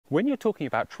When you're talking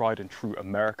about tried and true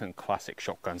American classic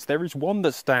shotguns, there is one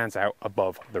that stands out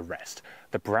above the rest,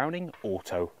 the Browning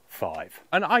Auto 5.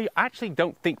 And I actually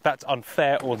don't think that's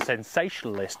unfair or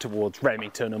sensationalist towards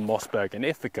Remington and Mossberg and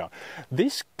Ithaca.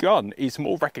 This gun is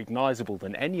more recognisable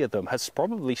than any of them, has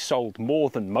probably sold more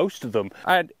than most of them,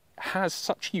 and has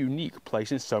such a unique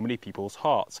place in so many people's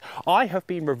hearts. I have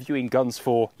been reviewing guns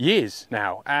for years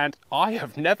now, and I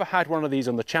have never had one of these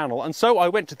on the channel, and so I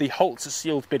went to the Holt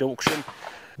sealed bid auction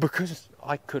because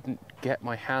I couldn't get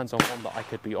my hands on one that I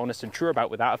could be honest and true about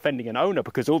without offending an owner,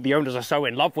 because all the owners are so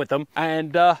in love with them,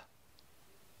 and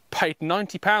paid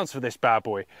 £90 for this bad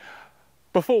boy.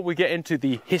 Before we get into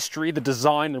the history, the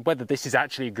design, and whether this is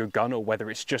actually a good gun or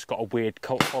whether it's just got a weird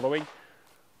cult following,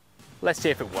 let's see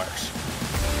if it works.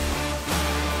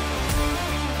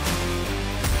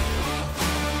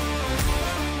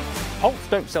 Holts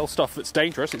don't sell stuff that's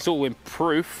dangerous, it's all in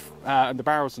proof, and the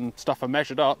barrels and stuff are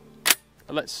measured up.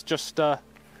 Let's just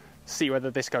see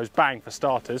whether this goes bang for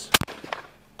starters.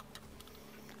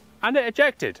 And it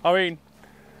ejected. I mean,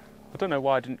 I don't know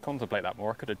why I didn't contemplate that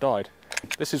more, I could have died.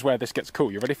 This is where this gets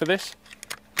cool, you ready for this?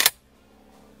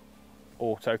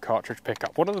 Auto cartridge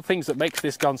pickup. One of the things that makes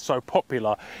this gun so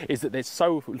popular is that it's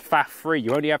so faff free.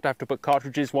 You only have to put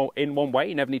cartridges in one way,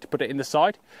 you never need to put it in the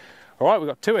side. All right, we've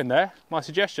got two in there. My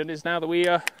suggestion is now that we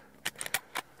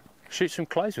shoot some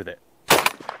clays with it.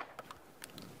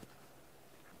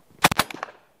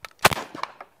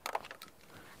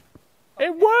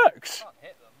 It works!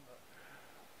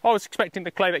 I was expecting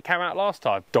the clay that came out last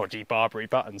time. Dodgy Barbary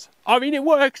buttons. I mean, it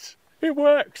works! It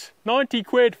works! 90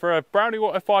 quid for a Browning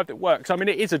Auto 5 that works. I mean,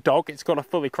 it is a dog. It's got a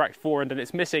fully cracked forend and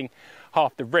it's missing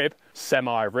half the rib.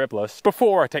 Semi-ribless.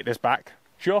 Before I take this back,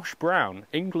 Josh Brown,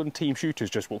 England team shooters,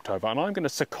 just walked over, and I'm going to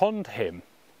second him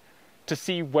to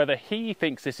see whether he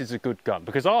thinks this is a good gun.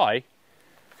 Because I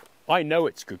know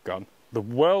it's a good gun. The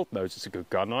world knows it's a good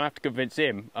gun, and I have to convince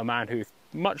him, a man who,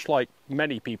 much like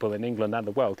many people in England and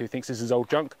the world who thinks this is old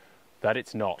junk, that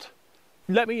it's not.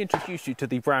 Let me introduce you to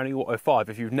the Browning Auto 5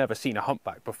 if you've never seen a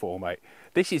humpback before, mate.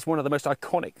 This is one of the most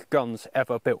iconic guns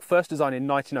ever built. First designed in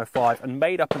 1905 and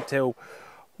made up until,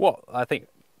 what, I think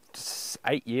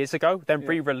 8 years ago, then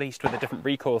re-released with a different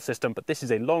recoil system. But this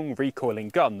is a long recoiling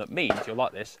gun that means, you'll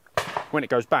like this, when it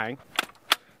goes bang,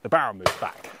 the barrel moves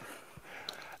back.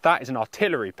 That is an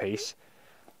artillery piece,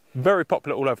 very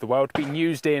popular all over the world, being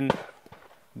used in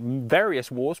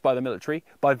various wars by the military,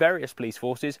 by various police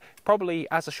forces. Probably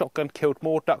as a shotgun killed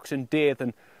more ducks and deer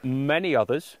than many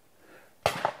others.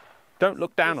 Don't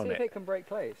look down on it. See if it can break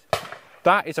clays.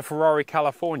 That is a Ferrari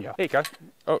California. Here you go.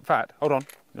 Oh, in fact, hold on.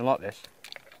 You'll like this.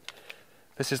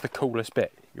 This is the coolest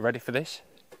bit. You ready for this?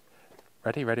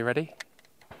 Ready, ready, ready?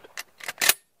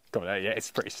 Got it, yeah,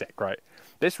 it's pretty sick, right?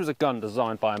 This was a gun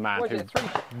designed by a man who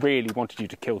really wanted you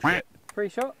to kill shit. Free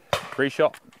shot? Free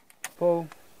shot. Pull.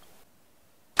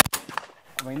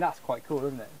 I mean, that's quite cool,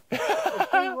 isn't it? Is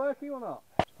it working or not?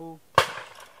 Pull.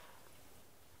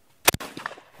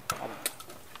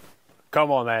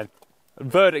 Come on then.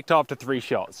 Verdict after 3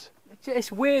 shots.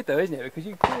 It's weird though, isn't it? Because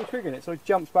you pull the trigger and it sort of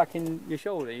jumps back in your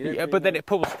shoulder. You yeah, but then it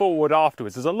pulls forward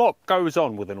afterwards. There's a lot goes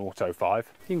on with an Auto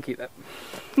 5. You can keep that.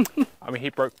 I mean, he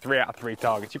broke 3 out of 3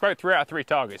 targets. You broke 3 out of 3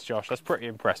 targets, Josh. That's pretty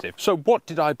impressive. So what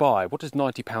did I buy? What does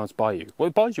 £90 buy you? Well,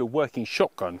 it buys you a working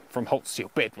shotgun from Holt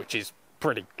sealed bid, which is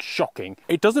pretty shocking.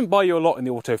 It doesn't buy you a lot in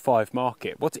the Auto 5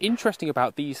 market. What's interesting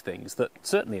about these things, that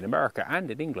certainly in America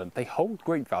and in England, they hold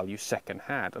great value second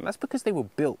hand, and that's because they were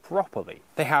built properly.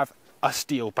 They have a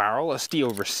steel barrel, a steel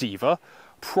receiver,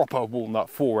 proper walnut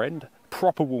forend,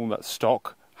 proper walnut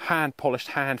stock, hand polished,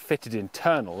 hand fitted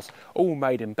internals, all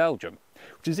made in Belgium.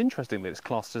 Which is interesting that it's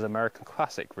classed as American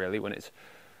classic really, when it's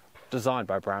designed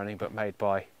by Browning but made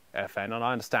by FN, and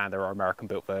I understand there are American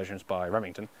built versions by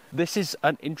Remington. This is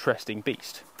an interesting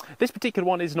beast. This particular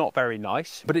one is not very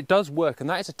nice, but it does work, and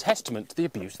that is a testament to the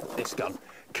abuse that this gun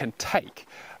can take.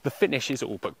 The finish is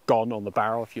all but gone on the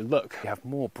barrel. If you look, you have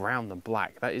more brown than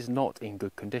black. That is not in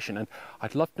good condition, and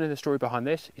I'd love to know the story behind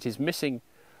this. It is missing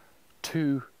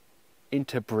 2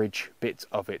 interbridge bits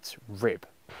of its rib.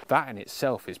 That in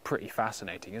itself is pretty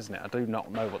fascinating, isn't it? I do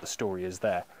not know what the story is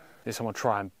there. Did someone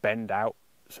try and bend out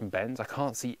some bends? I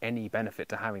can't see any benefit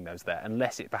to having those there,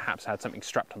 unless it perhaps had something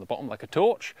strapped on the bottom like a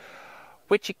torch,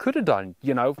 which it could have done,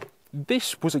 you know.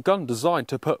 This was a gun designed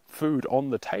to put food on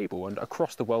the table, and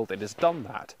across the world it has done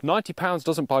that. £90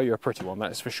 doesn't buy you a pretty one,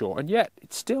 that's for sure, and yet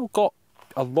it's still got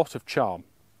a lot of charm.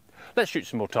 Let's shoot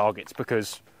some more targets,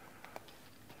 because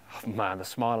oh man, the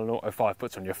smile an Auto 5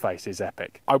 puts on your face is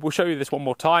epic. I will show you this one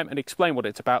more time and explain what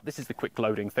it's about. This is the quick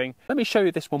loading thing. Let me show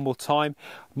you this one more time.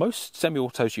 Most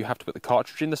semi-autos you have to put the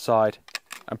cartridge in the side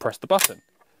and press the button.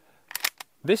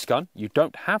 This gun, you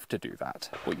don't have to do that.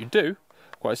 What you do,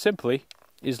 quite simply,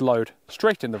 is load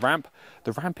straight in the ramp.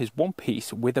 The ramp is one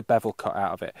piece with a bevel cut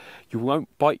out of it. You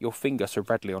won't bite your finger so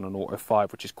readily on an Auto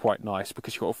 5, which is quite nice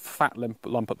because you've got a fat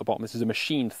lump at the bottom. This is a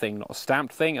machined thing, not a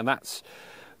stamped thing, and that's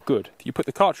good. You put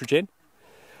the cartridge in,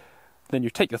 then you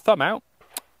take your thumb out.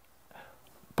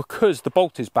 Because the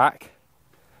bolt is back,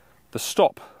 the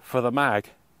stop for the mag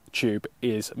tube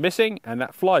is missing, and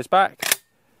that flies back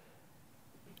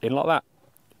in like that.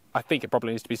 I think it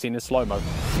probably needs to be seen in slow-mo.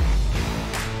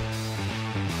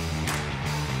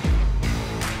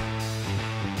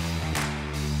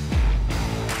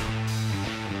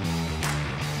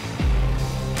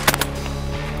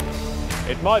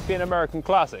 It might be an American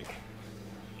classic.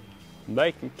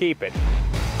 They can keep it.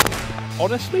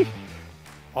 Honestly,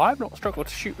 I've not struggled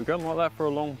to shoot a gun like that for a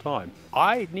long time.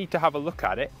 I need to have a look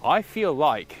at it. I feel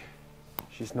like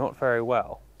she's not very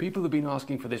well. People have been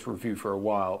asking for this review for a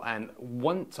while, and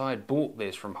once I'd bought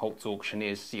this from Holt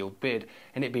Auctioneers sealed bid,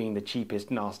 and it being the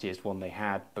cheapest, nastiest one they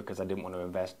had, because I didn't want to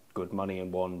invest good money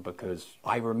in one, because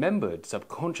I remembered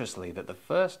subconsciously that the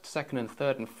first, second and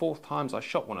third and fourth times I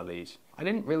shot one of these, I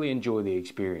didn't really enjoy the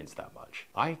experience that much.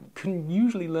 I can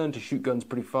usually learn to shoot guns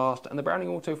pretty fast, and the Browning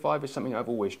Auto 5 is something I've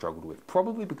always struggled with,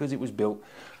 probably because it was built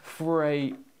for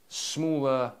a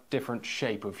smaller, different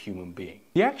shape of human being.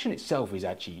 The action itself is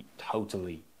actually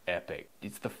totally epic.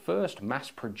 It's the first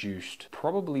mass-produced,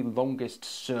 probably longest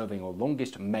serving or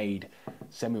longest made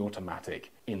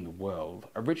semi-automatic in the world.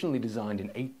 Originally designed in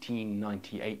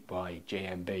 1898 by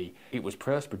JMB, it was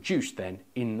first produced then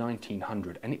in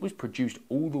 1900, and it was produced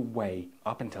all the way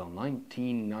up until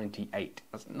 1998.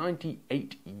 That's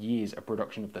 98 years of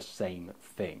production of the same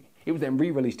thing. It was then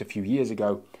re-released a few years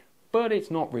ago, but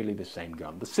it's not really the same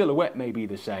gun. The silhouette may be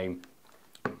the same,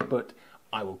 but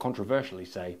I will controversially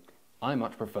say I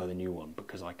much prefer the new one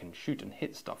because I can shoot and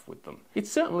hit stuff with them.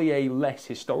 It's certainly a less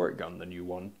historic gun, the new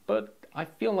one, but I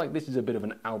feel like this is a bit of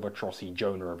an albatrossy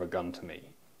Jonah of a gun to me.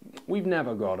 We've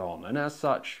never got on, and as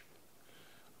such,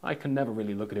 I can never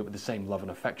really look at it with the same love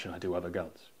and affection I do other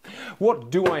guns.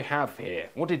 What do I have here?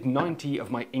 What did 90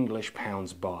 of my English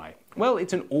pounds buy? Well,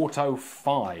 it's an Auto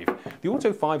 5. The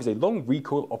Auto 5 is a long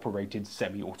recoil operated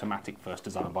semi-automatic first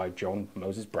designed by John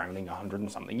Moses Browning 100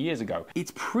 and something years ago.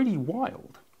 It's pretty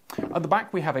wild. At the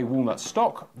back we have a walnut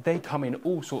stock. They come in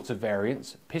all sorts of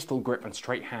variants. Pistol grip and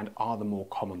straight hand are the more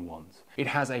common ones. It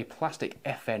has a plastic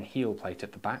FN heel plate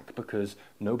at the back because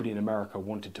nobody in America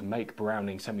wanted to make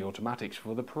Browning semi-automatics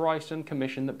for the price and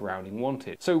commission that Browning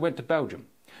wanted. So we went to Belgium.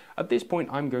 At this point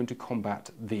I'm going to combat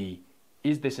the,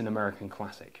 is this an American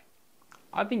classic?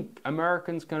 I think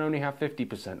Americans can only have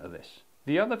 50% of this.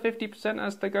 The other 50%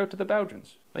 has to go to the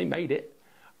Belgians. They made it.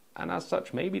 And as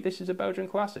such, maybe this is a Belgian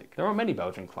classic. There aren't many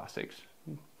Belgian classics,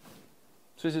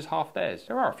 so this is half theirs.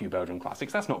 There are a few Belgian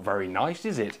classics. That's not very nice,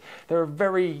 is it? They're a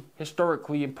very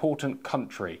historically important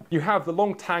country. You have the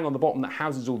long tang on the bottom that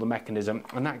houses all the mechanism,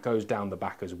 and that goes down the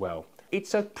back as well.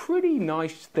 It's a pretty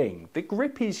nice thing. The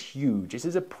grip is huge. This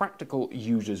is a practical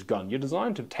user's gun. You're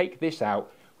designed to take this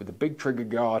out with a big trigger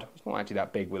guard. It's not actually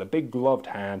that big, with a big gloved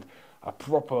hand, a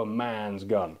proper man's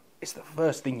gun. It's the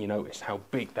first thing you notice how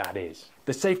big that is.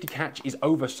 The safety catch is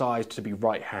oversized to be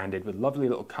right-handed with lovely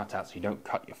little cutouts so you don't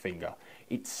cut your finger.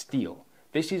 It's steel.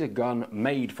 This is a gun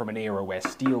made from an era where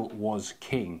steel was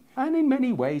king. And in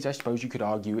many ways, I suppose you could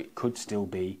argue it could still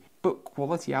be. But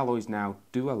quality alloys now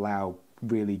do allow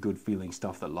really good feeling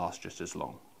stuff that lasts just as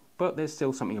long. But there's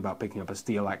still something about picking up a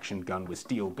steel action gun with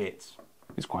steel bits.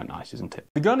 It's quite nice, isn't it?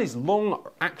 The gun is long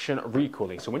action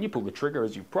recoiling, so when you pull the trigger,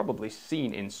 as you've probably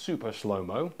seen in super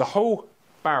slow-mo, the whole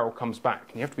barrel comes back,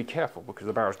 and you have to be careful because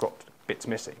the barrel's got bits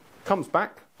missing. Comes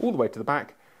back, all the way to the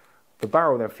back, the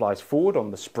barrel then flies forward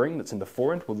on the spring that's in the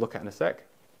forend, we'll look at in a sec,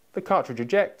 the cartridge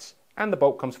ejects, and the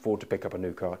bolt comes forward to pick up a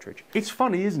new cartridge. It's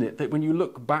funny, isn't it, that when you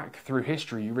look back through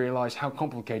history, you realise how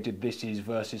complicated this is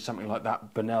versus something like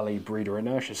that Benelli breeder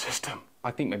inertia system. I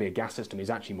think maybe a gas system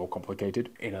is actually more complicated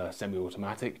in a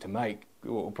semi-automatic to make,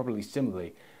 or probably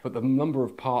similarly, but the number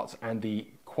of parts and the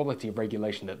quality of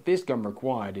regulation that this gun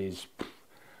required is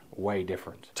way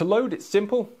different. To load, it's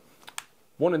simple.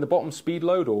 1 in the bottom, speed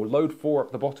load, or load 4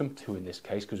 up the bottom, 2 in this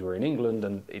case because we're in England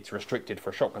and it's restricted for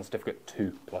a shotgun certificate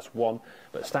 2+1,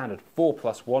 but standard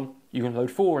 4+1. You can load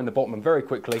 4 in the bottom and very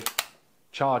quickly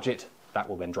charge it. That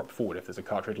will then drop forward if there's a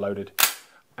cartridge loaded.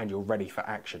 And you're ready for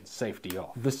action, safety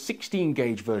off. The 16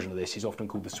 gauge version of this is often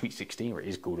called the Sweet 16, or it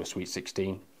is called a Sweet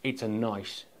 16. It's a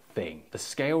nice thing. The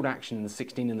scaled action in the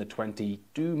 16 and the 20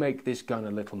 do make this gun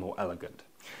a little more elegant.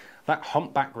 That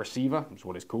humpback receiver, is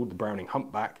what it's called, the Browning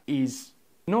humpback, is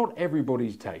not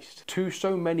everybody's taste. To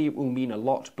so many it will mean a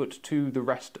lot, but to the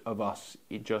rest of us,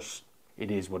 it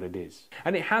it is what it is.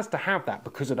 And it has to have that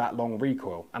because of that long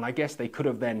recoil. And I guess they could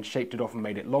have then shaped it off and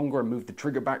made it longer and moved the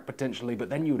trigger back potentially, but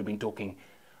then you would have been talking,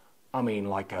 I mean,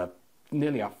 like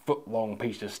nearly a foot-long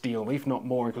piece of steel, if not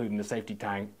more, including the safety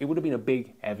tang. It would have been a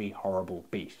big, heavy, horrible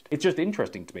beast. It's just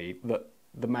interesting to me that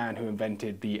the man who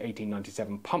invented the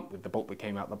 1897 pump with the bolt that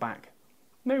came out the back,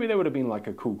 maybe there would have been like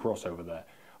a cool crossover there.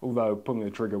 Although pulling the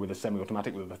trigger with a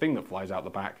semi-automatic with the thing that flies out the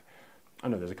back, I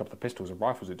know there's a couple of pistols and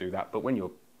rifles that do that, but when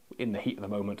you're in the heat of the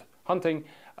moment hunting,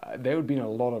 there would have been a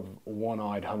lot of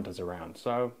one-eyed hunters around.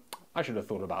 So I should have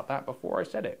thought about that before I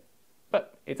said it.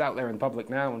 But it's out there in public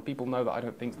now, and people know that I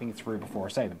don't think things through before I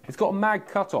say them. It's got a mag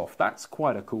cutoff. That's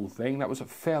quite a cool thing. That was a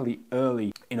fairly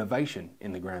early innovation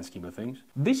in the grand scheme of things.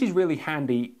 This is really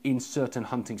handy in certain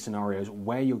hunting scenarios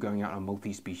where you're going out on a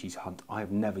multi-species hunt. I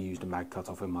have never used a mag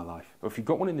cutoff in my life. But if you've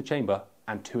got one in the chamber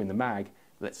and two in the mag,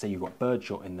 let's say you've got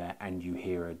birdshot in there and you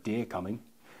hear a deer coming,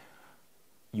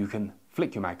 you can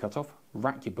flick your mag cutoff,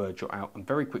 rack your birdshot out, and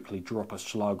very quickly drop a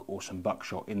slug or some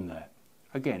buckshot in there.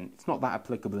 Again, it's not that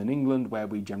applicable in England, where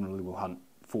we generally will hunt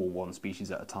for one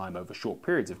species at a time over short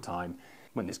periods of time.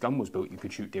 When this gun was built, you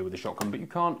could shoot deer with a shotgun, but you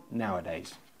can't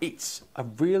nowadays. It's a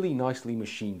really nicely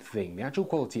machined thing. The actual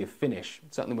quality of finish,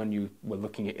 certainly when you were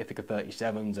looking at Ithaca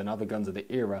 37s and other guns of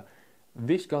the era,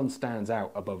 this gun stands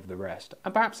out above the rest.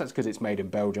 And perhaps that's because it's made in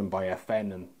Belgium by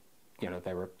FN, and you know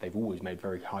they've always made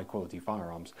very high quality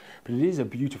firearms. But it is a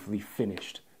beautifully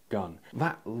finished gun.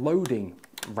 That loading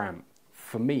ramp,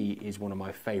 for me, is one of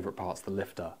my favourite parts of the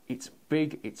lifter. It's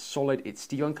big, it's solid, it's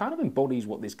steel, and kind of embodies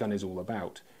what this gun is all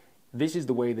about. This is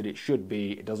the way that it should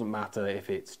be. It doesn't matter if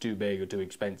it's too big or too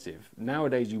expensive.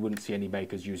 Nowadays, you wouldn't see any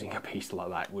makers using a piece like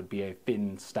that. It would be a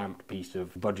thin, stamped piece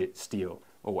of budget steel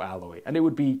or alloy, and it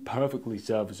would be perfectly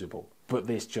serviceable. But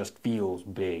this just feels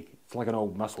big. It's like an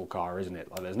old muscle car, isn't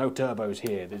it? Like, there's no turbos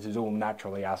here. This is all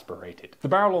naturally aspirated. The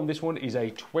barrel on this one is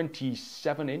a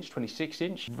 27-inch,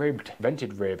 26-inch ribbed,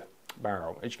 vented rib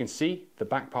barrel. As you can see, the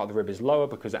back part of the rib is lower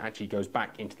because it actually goes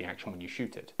back into the action when you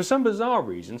shoot it. For some bizarre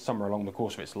reason, somewhere along the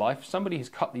course of its life, somebody has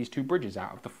cut these two bridges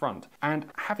out of the front. And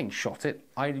having shot it,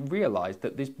 I realised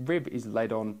that this rib is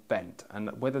lead on bent. And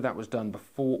whether that was done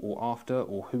before or after,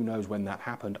 or who knows when that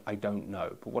happened, I don't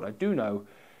know. But what I do know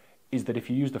is that if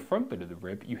you use the front bit of the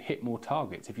rib, you hit more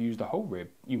targets. If you use the whole rib,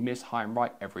 you miss high and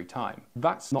right every time.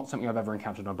 That's not something I've ever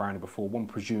encountered on a Browning before. One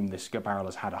presumed this barrel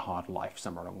has had a hard life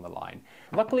somewhere along the line.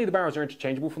 Luckily, the barrels are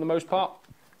interchangeable for the most part,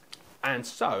 and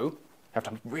so you have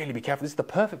to really be careful. This is the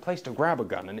perfect place to grab a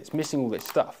gun, and it's missing all this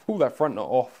stuff. Pull that front nut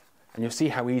off, and you'll see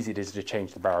how easy it is to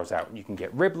change the barrels out. You can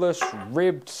get ribless,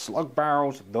 ribbed, slug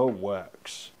barrels, the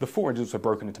works. The fore end is also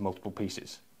broken into multiple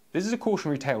pieces. This is a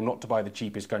cautionary tale not to buy the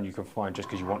cheapest gun you can find just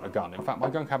because you want a gun. In fact, my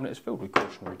gun cabinet is filled with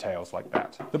cautionary tales like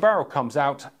that. The barrel comes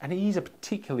out, and it is a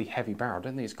particularly heavy barrel. I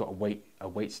don't think it's got a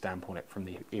weight stamp on it from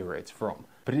the era it's from.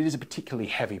 But it is a particularly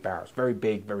heavy barrel. It's very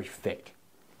big, very thick.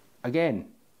 Again,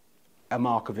 a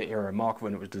mark of the era, a mark of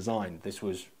when it was designed. This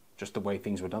was just the way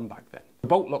things were done back then. The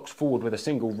bolt locks forward with a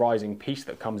single rising piece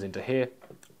that comes into here.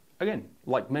 Again,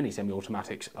 like many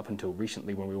semi-automatics up until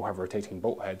recently when we all have rotating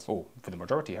bolt heads, or for the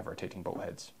majority have rotating bolt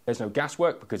heads. There's no gas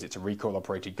work because it's a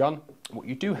recoil-operated gun. What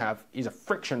you do have is a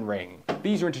friction ring.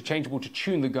 These are interchangeable to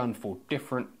tune the gun for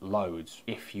different loads,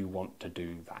 if you want to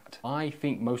do that. I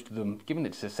think most of them, given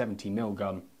that it's a 70mm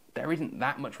gun, there isn't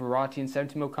that much variety in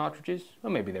 70mm cartridges.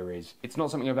 Well, maybe there is. It's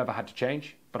not something I've ever had to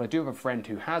change, but I do have a friend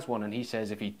who has one, and he says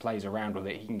if he plays around with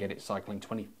it, he can get it cycling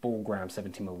 24-gram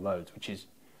 70mm loads, which is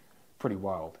pretty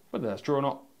wild. Whether that's true or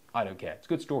not, I don't care. It's a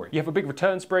good story. You have a big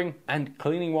return spring, and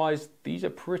cleaning wise, these are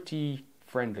pretty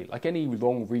friendly. Like any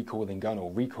long recoiling gun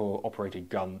or recoil operated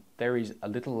gun, there is a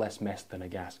little less mess than a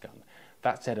gas gun.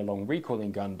 That said, a long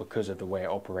recoiling gun, because of the way it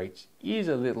operates, is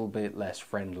a little bit less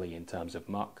friendly in terms of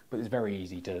muck, but it's very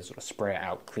easy to sort of spray it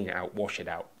out, clean it out, wash it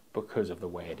out, because of the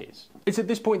way it is. It's at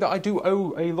this point that I do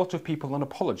owe a lot of people an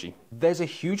apology. There's a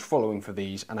huge following for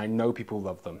these, and I know people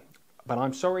love them. But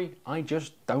I'm sorry, I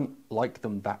just don't like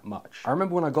them that much. I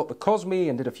remember when I got the Cosmi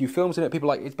and did a few films in it, people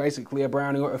were like, it's basically a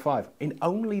Browning Auto 5, in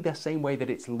only the same way that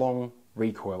it's long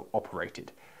recoil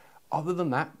operated. Other than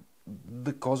that,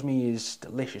 the Cosmi is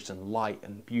delicious and light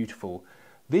and beautiful.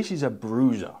 This is a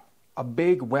bruiser, a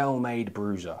big, well-made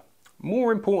bruiser.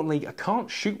 More importantly, I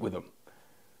can't shoot with them.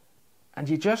 And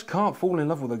you just can't fall in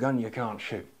love with a gun you can't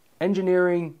shoot.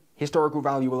 Engineering, historical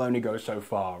value will only go so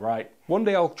far, right? One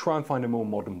day I'll try and find a more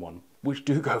modern one, which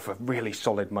do go for really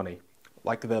solid money,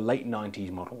 like the late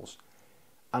 90s models.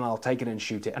 And I'll take it and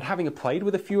shoot it. And having played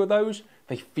with a few of those,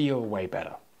 they feel way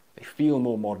better. They feel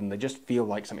more modern, they just feel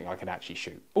like something I could actually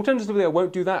shoot. Alternatively, I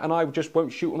won't do that and I just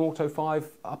won't shoot an Auto 5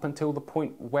 up until the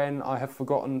point when I have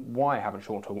forgotten why I haven't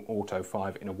shot an Auto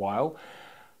 5 in a while.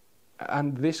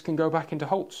 And this can go back into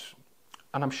Holt's,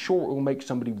 and I'm sure it will make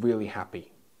somebody really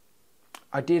happy.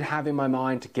 I did have in my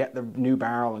mind to get the new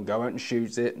barrel and go out and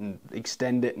shoot it and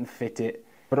extend it and fit it,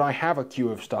 but I have a queue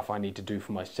of stuff I need to do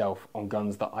for myself on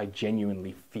guns that I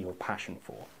genuinely feel passion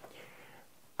for.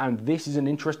 And this is an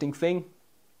interesting thing,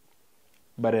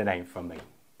 but it ain't for me.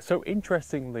 So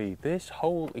interestingly, this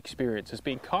whole experience has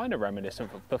been kind of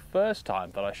reminiscent of the first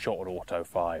time that I shot an Auto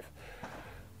 5.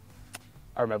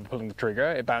 I remember pulling the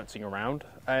trigger, it bouncing around,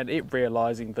 and it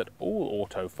realising that all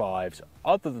Auto 5s,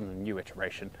 other than the new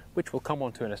iteration, which we'll come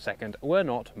on to in a second, were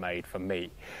not made for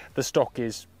me. The stock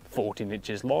is 14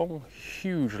 inches long,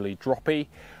 hugely droppy.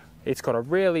 It's got a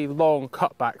really long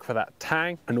cutback for that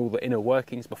tang and all the inner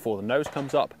workings before the nose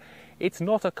comes up. It's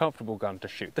not a comfortable gun to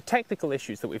shoot. The technical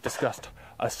issues that we've discussed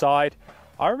aside,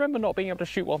 I remember not being able to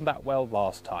shoot one that well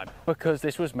last time because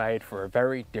this was made for a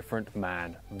very different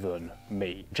man than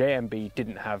me. JMB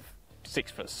didn't have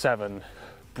 6'7"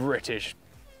 British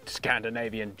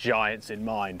Scandinavian giants in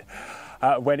mind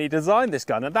when he designed this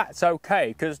gun, and that's okay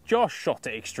because Josh shot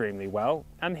it extremely well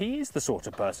and he is the sort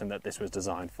of person that this was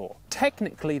designed for.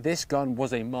 Technically, this gun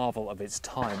was a marvel of its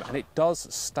time and it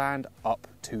does stand up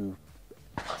to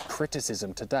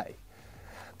criticism today.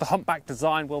 The humpback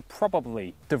design will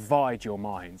probably divide your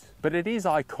minds, but it is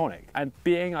iconic, and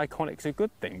being iconic is a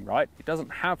good thing, right? It doesn't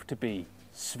have to be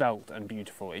svelte and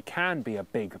beautiful. It can be a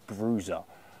big bruiser.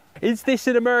 Is this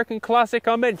an American classic?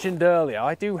 I mentioned earlier,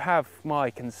 I do have my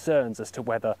concerns as to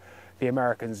whether the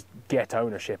Americans get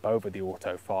ownership over the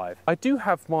Auto 5. I do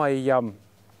have my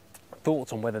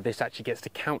thoughts on whether this actually gets to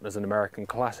count as an American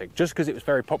classic. Just because it was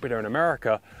very popular in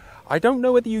America, I don't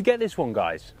know whether you get this one,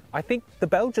 guys. I think the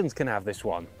Belgians can have this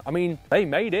one. I mean, they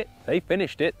made it, they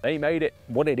finished it, they made it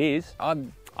what it is.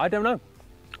 I don't know.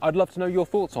 I'd love to know your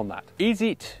thoughts on that. Is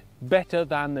it better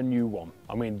than the new one?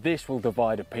 I mean, this will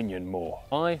divide opinion more.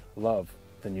 I love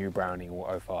the new Browning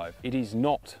Auto 5. It is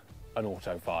not an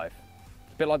Auto 5.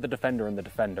 A bit like the Defender and the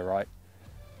Defender, right?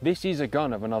 This is a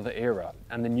gun of another era,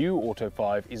 and the new Auto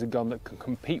 5 is a gun that can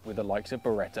compete with the likes of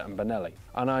Beretta and Benelli.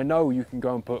 And I know you can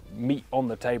go and put meat on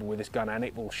the table with this gun and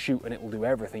it will shoot and it will do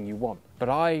everything you want. But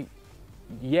out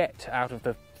of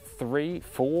the 3-4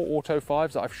 Auto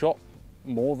 5s that I've shot,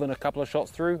 more than a couple of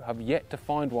shots through, have yet to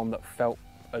find one that felt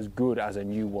as good as a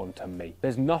new one to me.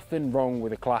 There's nothing wrong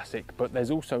with a classic, but there's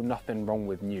also nothing wrong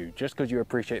with new. Just because you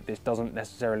appreciate this doesn't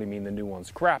necessarily mean the new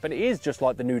one's crap, and it is just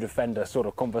like the new Defender sort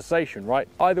of conversation, right?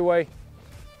 Either way,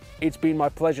 it's been my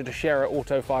pleasure to share an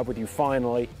Auto 5 with you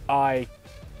finally. I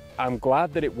am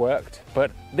glad that it worked, but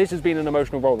this has been an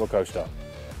emotional roller coaster.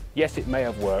 Yes, it may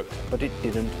have worked, but it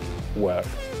didn't work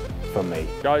for me.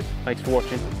 Guys, thanks for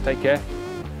watching, take care,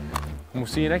 and we'll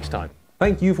see you next time.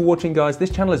 Thank you for watching, guys.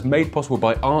 This channel is made possible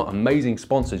by our amazing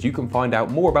sponsors. You can find out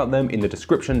more about them in the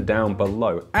description down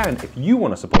below. And if you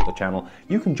want to support the channel,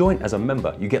 you can join as a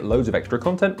member. You get loads of extra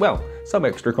content, well, some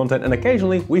extra content, and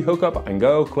occasionally we hook up and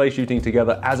go clay shooting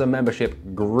together as a membership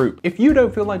group. If you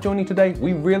don't feel like joining today,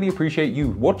 we really appreciate you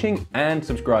watching and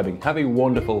subscribing. Have a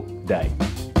wonderful day.